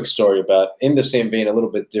other quick story about, in the same vein, a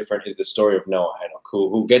little bit different, is the story of Noah, Henok,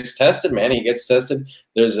 who gets tested, man. He gets tested.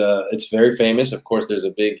 It's very famous. Of course, there's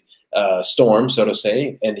a big storm, so to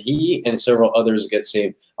say, and he and several others get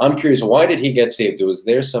saved. I'm curious, why did he get saved? Was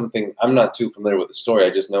there something? I'm not too familiar with the story. I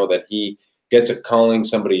just know that he gets a calling.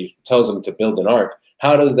 Somebody tells him to build an ark.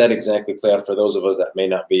 How does that exactly play out for those of us that may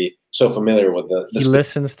not be so familiar with the He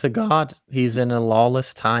listens to God. He's in a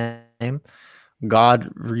lawless time. God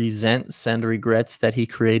resents and regrets that he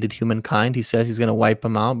created humankind. He says he's going to wipe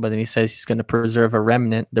them out, but then he says he's going to preserve a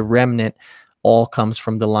remnant. The remnant all comes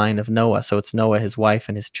from the line of Noah. So it's Noah, his wife,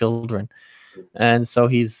 and his children. And so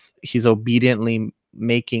he's obediently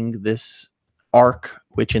making this ark,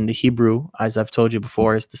 which in the Hebrew, as I've told you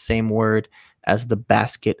before, is the same word as the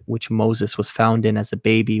basket which Moses was found in as a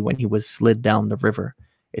baby when he was slid down the river.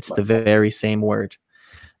 It's the very same word.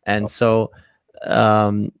 And so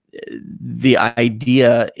the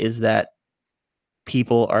idea is that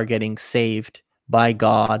people are getting saved by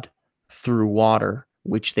God through water,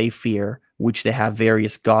 which they fear, which they have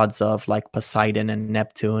various gods of, like Poseidon and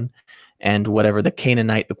Neptune, and whatever the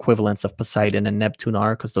Canaanite equivalents of Poseidon and Neptune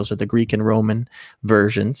are, because those are the Greek and Roman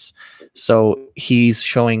versions. So he's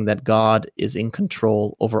showing that God is in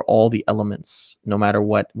control over all the elements, no matter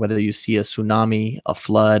what, whether you see a tsunami, a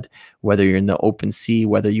flood, whether you're in the open sea,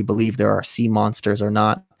 whether you believe there are sea monsters or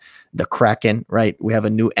not. The Kraken, right? We have a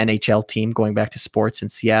new NHL team going back to sports in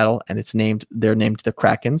Seattle, and they're named the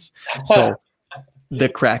Krakens. So the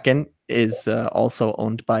Kraken is also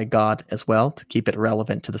owned by God as well, to keep it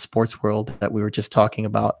relevant to the sports world that we were just talking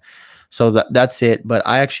about. So that's it. But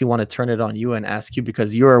I actually want to turn it on you and ask you,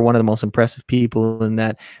 because you are one of the most impressive people in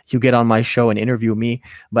that you get on my show and interview me.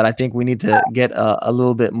 But I think we need to get a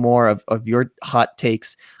little bit more of your hot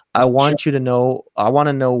takes. I want to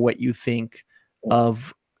know what you think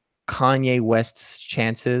of Kanye West's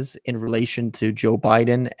chances in relation to Joe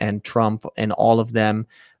Biden and Trump and all of them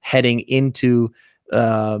heading into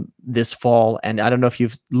this fall. And I don't know if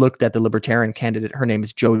you've looked at the Libertarian candidate. Her name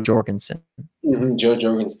is Jo Jorgensen. Joe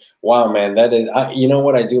Jorgens. Wow, man, that is. You know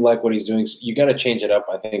what? I do like what he's doing. You got to change it up.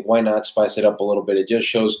 I think. Why not spice it up a little bit? It just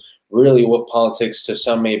shows really what politics to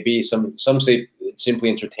some may be. Some say it's simply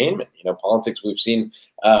entertainment. You know, politics. We've seen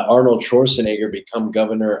Arnold Schwarzenegger become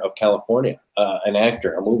governor of California, an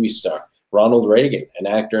actor, a movie star. Ronald Reagan, an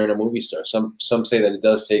actor and a movie star. Some say that it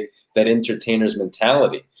does take that entertainer's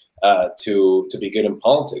mentality to be good in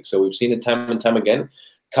politics. So we've seen it time and time again.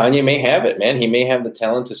 Kanye may have it, man. He may have the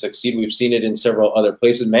talent to succeed. We've seen it in several other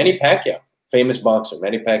places. Manny Pacquiao, famous boxer.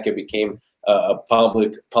 Manny Pacquiao became a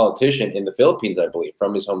public politician in the Philippines, I believe,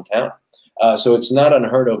 from his hometown. So it's not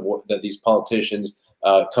unheard of that these politicians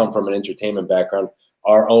come from an entertainment background.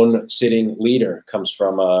 Our own sitting leader comes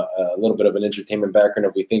from a little bit of an entertainment background.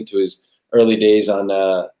 If we think to his early days on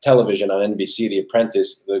television on NBC, The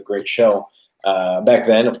Apprentice, the great show. Back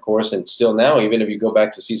then, of course, and still now, even if you go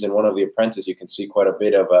back to season 1 of The Apprentice, you can see quite a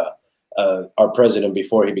bit of our president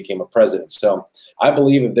before he became a president. So I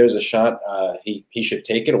believe if there's a shot, he should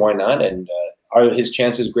take it. Why not? And are his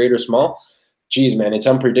chances great or small? Geez, man, it's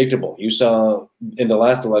unpredictable. You saw in the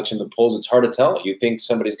last election, the polls, it's hard to tell. You think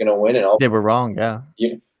somebody's going to win, and they were wrong. Yeah.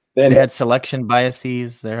 Then they had selection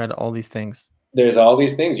biases. They had all these things. There's all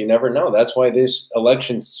these things. You never know. That's why this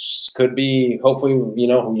election could be, hopefully, you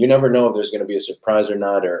know, you never know if there's going to be a surprise or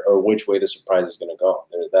not, or which way the surprise is going to go.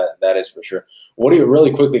 That is for sure. What do you,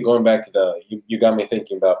 really quickly, going back to you got me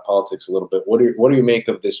thinking about politics a little bit. What do you make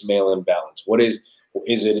of this mail-in ballots? What is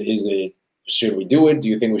it, should we do it? Do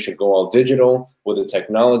you think we should go all digital with the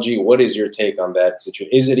technology? What is your take on that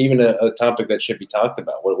situation? Is it even a topic that should be talked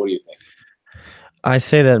about? What do you think? I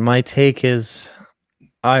say that my take is,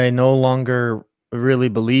 I no longer really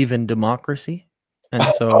believe in democracy. And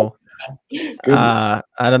so I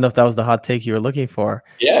don't know if that was the hot take you were looking for.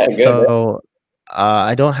 Yeah, good. So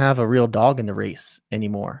I don't have a real dog in the race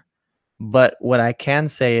anymore. But what I can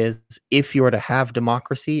say is, if you were to have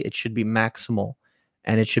democracy, it should be maximal,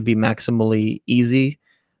 and it should be maximally easy.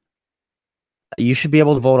 You should be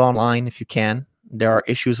able to vote online if you can. There are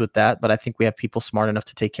issues with that, but I think we have people smart enough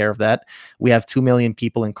to take care of that. We have 2 million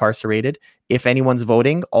people incarcerated. If anyone's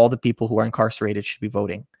voting, all the people who are incarcerated should be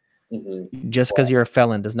voting. Just because you're a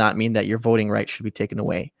felon does not mean that your voting rights should be taken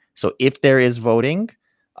away. So if there is voting,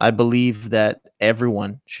 I believe that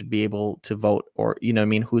everyone should be able to vote, or, you know what I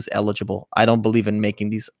mean, who's eligible. I don't believe in making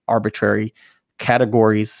these arbitrary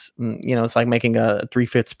categories. You know, it's like making a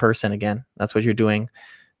 3/5 person again. That's what you're doing.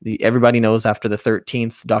 Everybody knows after the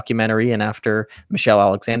 13th documentary and after Michelle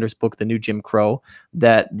Alexander's book, The New Jim Crow,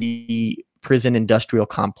 that the prison industrial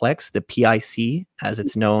complex, the PIC, as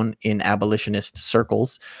it's known in abolitionist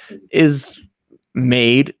circles, is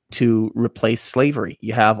made to replace slavery.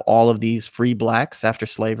 You have all of these free blacks after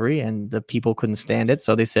slavery, and the people couldn't stand it.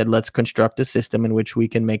 So they said, let's construct a system in which we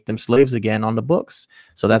can make them slaves again on the books.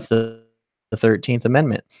 So that's the 13th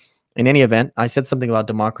Amendment. In any event, I said something about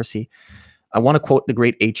democracy. I want to quote the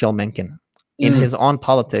great H.L. Mencken. In his On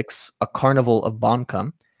Politics, A Carnival of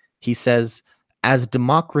Bonkum, he says, as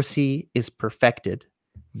democracy is perfected,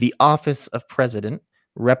 the office of president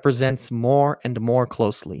represents more and more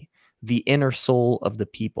closely the inner soul of the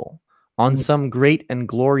people. On some great and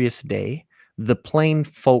glorious day, the plain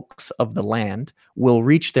folks of the land will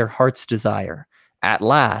reach their heart's desire at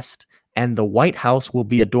last, and the White House will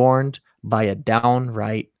be adorned by a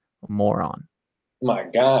downright moron. My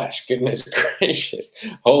gosh, goodness gracious.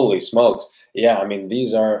 Holy smokes. Yeah, I mean,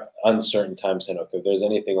 these are uncertain times, Henok. If there's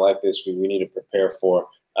anything like this, we need to prepare for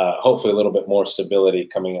hopefully a little bit more stability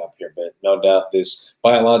coming up here. But no doubt this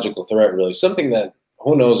biological threat, really, something that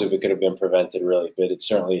who knows if it could have been prevented, really, but it's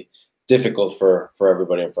certainly difficult for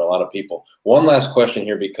everybody and for a lot of people. One last question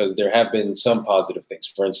here, because there have been some positive things.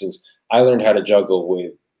 For instance, I learned how to juggle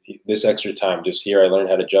with this extra time just here. I learned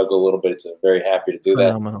how to juggle a little bit. It's very happy to do that.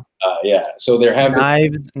 Phenomenal. Yeah. So there have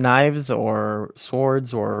knives or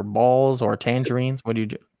swords or balls or tangerines. What do you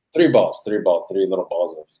do? Three little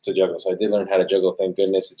balls to juggle. So I did learn how to juggle. Thank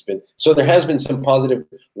goodness. It's been, so there has been some positive.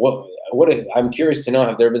 I'm curious to know,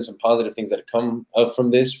 have there been some positive things that have come from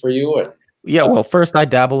this for you? Or? Yeah. Well, first I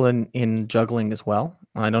dabble in juggling as well.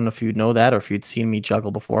 I don't know if you know that or if you'd seen me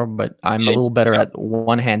juggle before, but I'm a little better at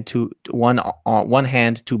one hand, two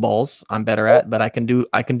balls. I'm better at, but I can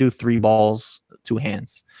do 3 balls, 2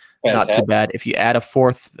 hands. Fantastic. Not too bad. If you add a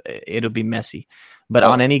 4th, it'll be messy. But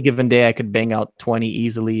on any given day, I could bang out 20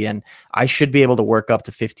 easily, and I should be able to work up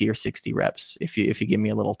to 50 or 60 reps if you give me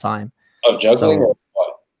a little time. Of juggling, or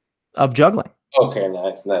what? Of juggling. Okay,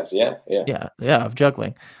 nice. Yeah, of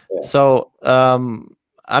juggling. Yeah. So,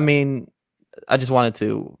 I mean, I just wanted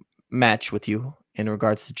to match with you in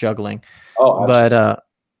regards to juggling. Oh, absolutely. But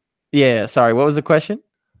yeah, sorry, what was the question?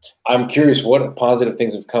 I'm curious what positive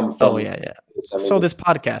things have come Oh from yeah, yeah. this. I So mean, this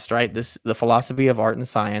podcast, right? The philosophy of art and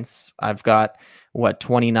science. I've got what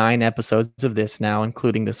 29 episodes of this now,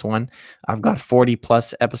 including this one. I've got 40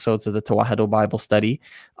 plus episodes of the Tawahedo Bible study.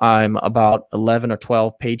 I'm about 11 or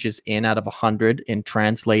 12 pages in out of 100 in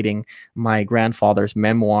translating my grandfather's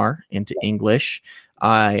memoir into English.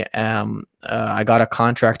 I got a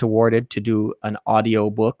contract awarded to do an audio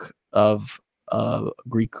book of a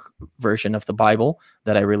Greek version of the Bible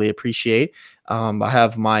that I really appreciate. I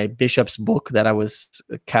have my bishop's book that I was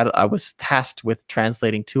tasked with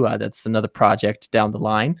translating to. That's another project down the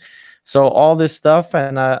line. So all this stuff,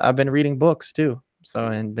 and I've been reading books too. So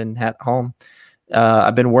and been at home.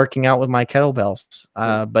 I've been working out with my kettlebells,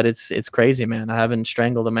 but it's crazy, man. I haven't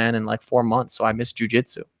strangled a man in like 4 months, so I miss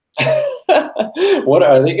jujitsu. what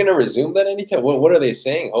are they going to resume that anytime? What are they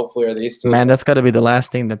saying? Hopefully, are they still? Man, that's got to be the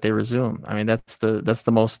last thing that they resume. I mean, that's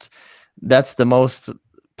the most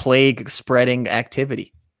plague spreading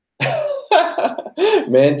activity.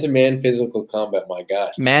 Man-to-man physical combat. My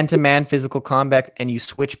gosh. Man-to-man physical combat, and you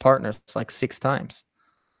switch partners like 6 times.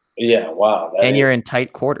 Yeah. Wow. And you're in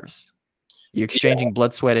tight quarters. You're exchanging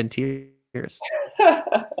blood, sweat, and tears.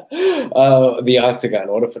 The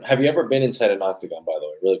octagon. Have you ever been inside an octagon? By the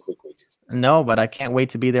way, really quickly. No, but I can't wait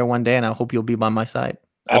to be there one day, and I hope you'll be by my side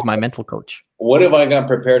as my mental coach. What if I got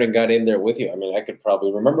prepared and got in there with you? I mean, I could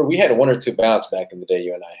probably remember we had 1 or 2 bouts back in the day.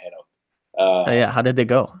 You and I had Yeah, how did they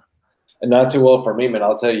go? not too well for me, man.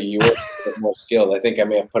 I'll tell you, you were a bit more skilled. I think I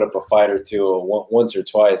may have put up a fight or two once or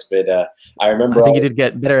twice, but I remember. I think you did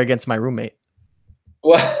get better against my roommate.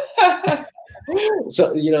 Well,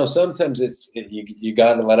 so sometimes you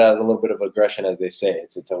got to let out a little bit of aggression, as they say.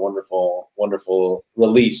 It's a wonderful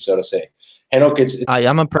release, so to say. Henok,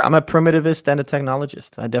 I'm a primitivist and a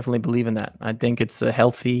technologist. I definitely believe in that. I think it's a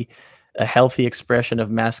healthy expression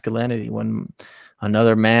of masculinity when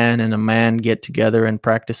another man and a man get together and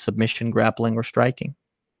practice submission, grappling, or striking.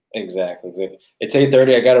 Exactly. It's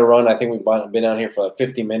 8:30. I got to run. I think we've been out here for like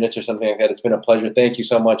 50 minutes or something like that. It's been a pleasure. Thank you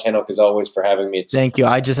so much, Henok, as always, for having me. Thank you.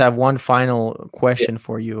 I just have one final question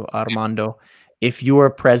for you, Armando. If you were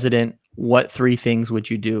president, what 3 things would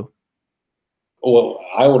you do? Well,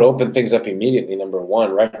 I would open things up immediately, number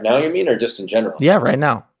 1. Right now, you mean, or just in general? Yeah, right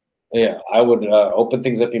now. Yeah, I would open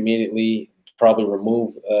things up immediately, probably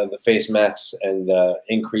remove the face masks and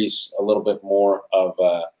increase a little bit more of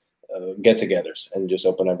get-togethers and just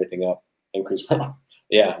open everything up, increase more.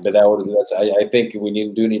 Yeah, but I think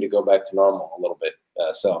we do need to go back to normal a little bit.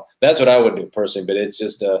 So that's what I would do personally, but it's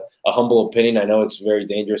just a humble opinion. I know it's very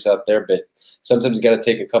dangerous out there, but sometimes you got to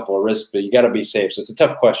take a couple of risks, but you got to be safe. So it's a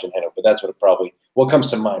tough question, Henok, but that's what comes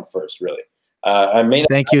to mind first, really. I may not.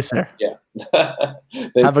 Thank you, sir. Yeah.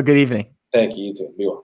 Have a good evening. Thank you. You too. Be well.